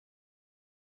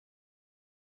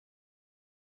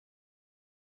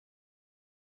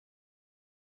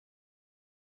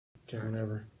Okay,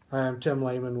 whenever. Hi, I'm Tim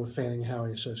Lehman with Fanning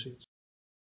Howie Associates.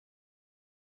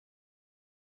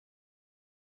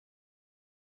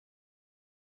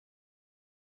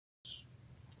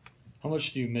 How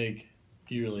much do you make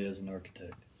yearly as an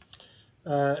architect?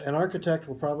 An architect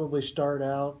will probably start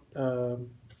out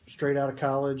straight out of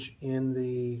college in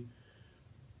the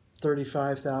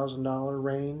 $35,000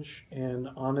 range, and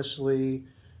honestly,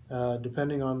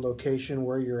 depending on location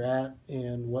where you're at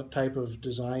and what type of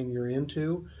design you're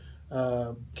into,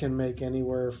 can make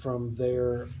anywhere from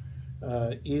there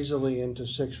easily into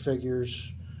six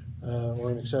figures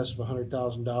or in excess of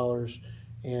 $100,000.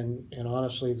 And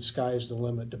honestly, the sky's the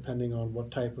limit depending on what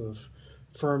type of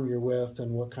firm you're with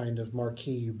and what kind of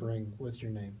marquee you bring with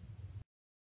your name.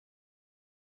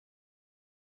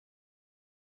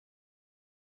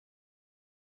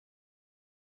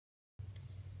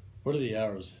 What are the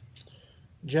hours?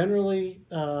 Generally,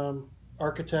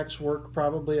 architects work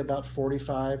probably about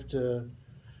 45 to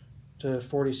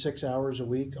 46 hours a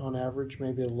week on average,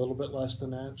 maybe a little bit less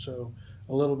than that. So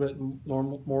a little bit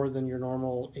more than your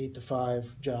normal 8 to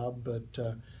 5 job,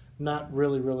 but not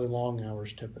really long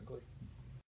hours typically.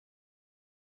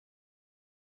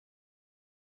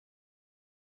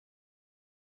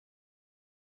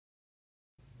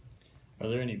 Are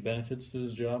there any benefits to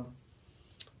this job?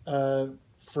 Uh,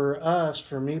 for us,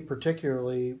 for me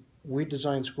particularly, we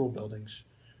design school buildings.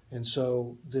 And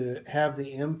so to have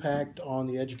the impact on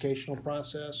the educational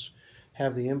process,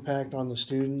 have the impact on the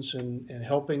students and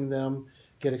helping them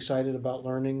get excited about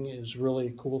learning is really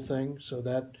a cool thing. So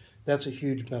that's a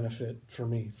huge benefit for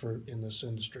me for in this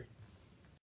industry.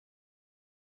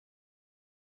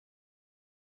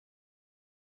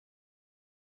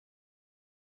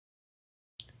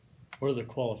 What are the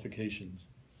qualifications?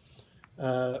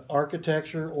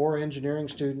 Architecture or engineering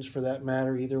students for that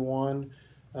matter, either one.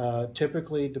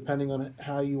 Typically, depending on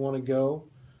how you want to go,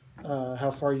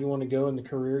 how far you want to go in the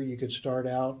career, you could start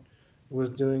out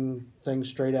with doing things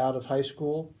straight out of high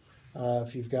school.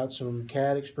 If you've got some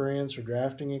CAD experience or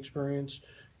drafting experience,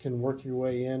 can work your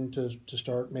way in to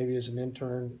start maybe as an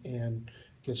intern and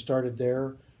get started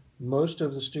there. Most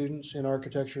of the students in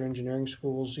architecture engineering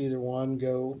schools, either one,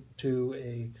 go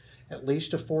to at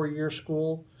least a 4-year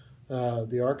school.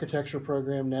 The architecture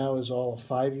program now is all a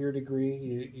 5-year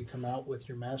degree. You come out with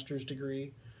your master's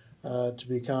degree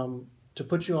to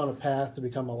put you on a path to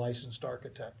become a licensed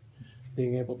architect,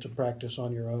 being able to practice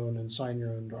on your own and sign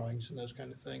your own drawings and those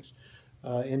kind of things.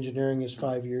 Engineering is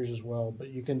 5 years as well, but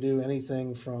you can do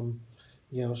anything from,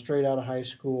 straight out of high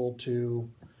school to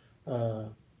a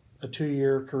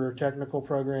 2-year career technical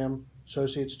program,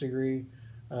 associate's degree,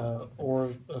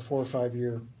 or a 4 or 5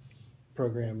 year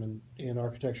program in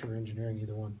architecture or engineering,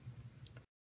 either one.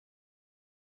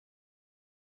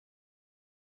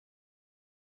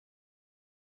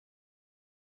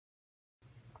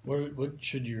 What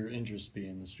should your interest be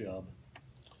in this job?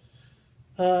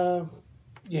 Uh,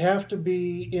 you have to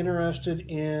be interested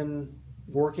in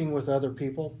working with other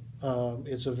people.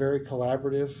 It's a very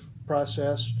collaborative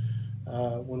process.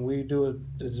 When we do a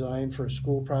design for a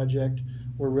school project,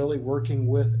 we're really working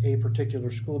with a particular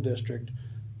school district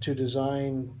to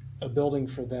design a building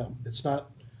for them. It's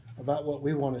not about what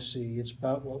we want to see, it's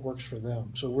about what works for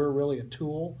them. So we're really a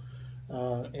tool,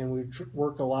 and we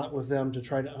work a lot with them to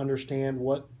try to understand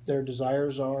what their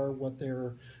desires are, what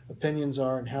their opinions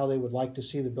are, and how they would like to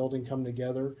see the building come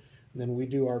together. And then we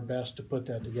do our best to put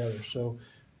that together. So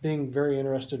being very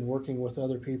interested in working with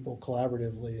other people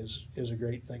collaboratively is a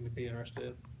great thing to be interested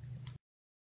in.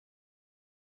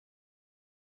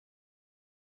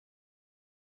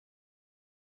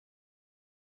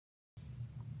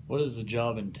 What does the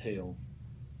job entail?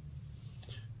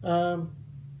 Um,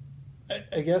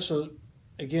 I guess,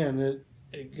 again,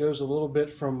 it goes a little bit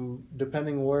from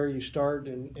depending where you start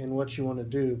and what you want to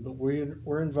do, but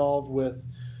we're involved with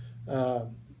uh,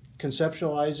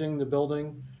 conceptualizing the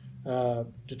building,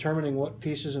 determining what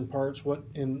pieces and parts, what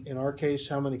in our case,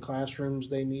 how many classrooms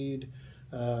they need,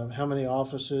 how many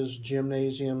offices,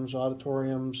 gymnasiums,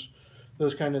 auditoriums,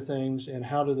 those kind of things, and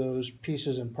how do those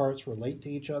pieces and parts relate to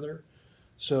each other.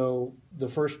 So the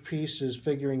first piece is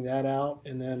figuring that out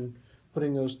and then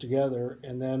putting those together.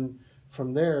 And then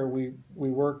from there, we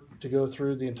work to go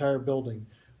through the entire building.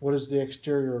 What does the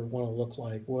exterior want to look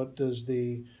like? What does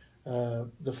the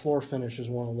floor finishes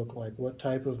want to look like? What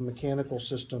type of mechanical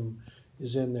system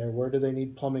is in there? Where do they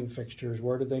need plumbing fixtures?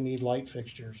 Where do they need light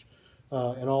fixtures?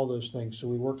 And all those things. So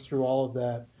we work through all of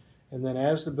that. And then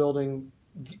as the building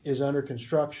is under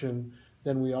construction,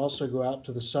 then we also go out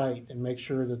to the site and make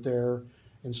sure that they're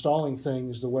installing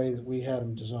things the way that we had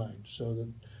them designed, so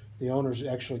that the owner's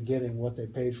actually getting what they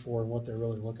paid for and what they're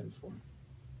really looking for.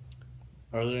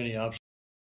 Are there any options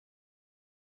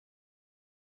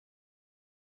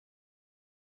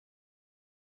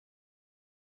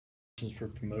for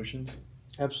promotions?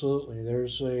 Absolutely.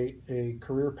 There's a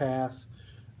career path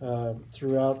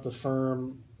throughout the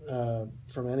firm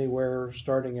from anywhere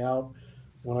starting out.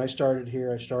 When I started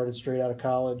here, I started straight out of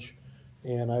college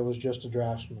and I was just a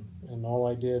draftsman. And all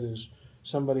I did is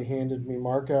somebody handed me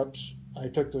markups. I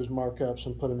took those markups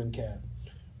and put them in CAD.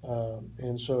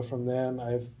 And so from then,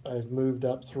 I've moved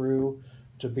up through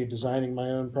to be designing my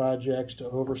own projects, to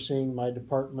overseeing my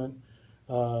department.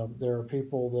 There are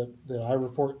people that I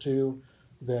report to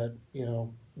that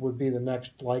would be the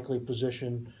next likely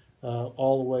position,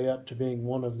 all the way up to being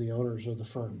one of the owners of the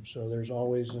firm. So there's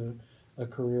always a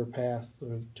career path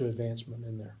to advancement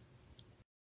in there.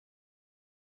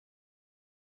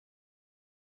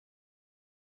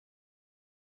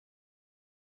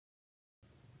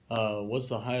 What's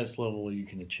the highest level you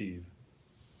can achieve?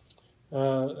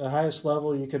 The highest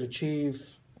level you could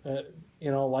achieve,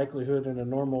 in all likelihood, in a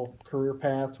normal career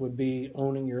path would be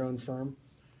owning your own firm,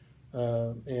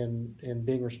 and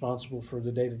being responsible for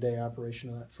the day-to-day operation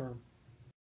of that firm.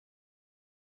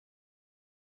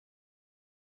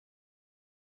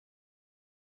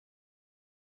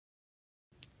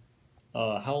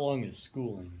 How long is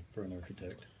schooling for an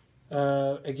architect?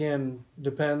 Again,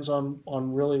 depends on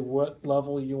really what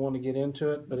level you want to get into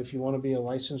it, but if you want to be a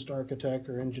licensed architect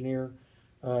or engineer,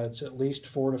 it's at least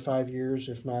 4 to 5 years,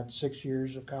 if not 6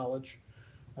 years of college.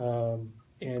 And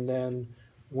then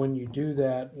when you do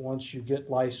that, once you get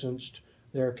licensed,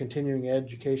 there are continuing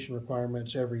education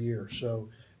requirements every year. So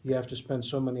you have to spend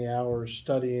so many hours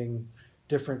studying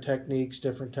different techniques,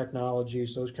 different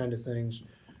technologies, those kind of things,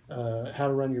 how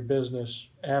to run your business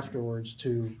afterwards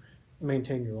to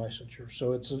maintain your licensure.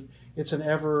 So it's an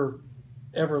ever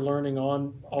learning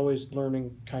on, always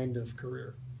learning kind of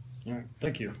career. All right,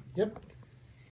 thank you. Yep.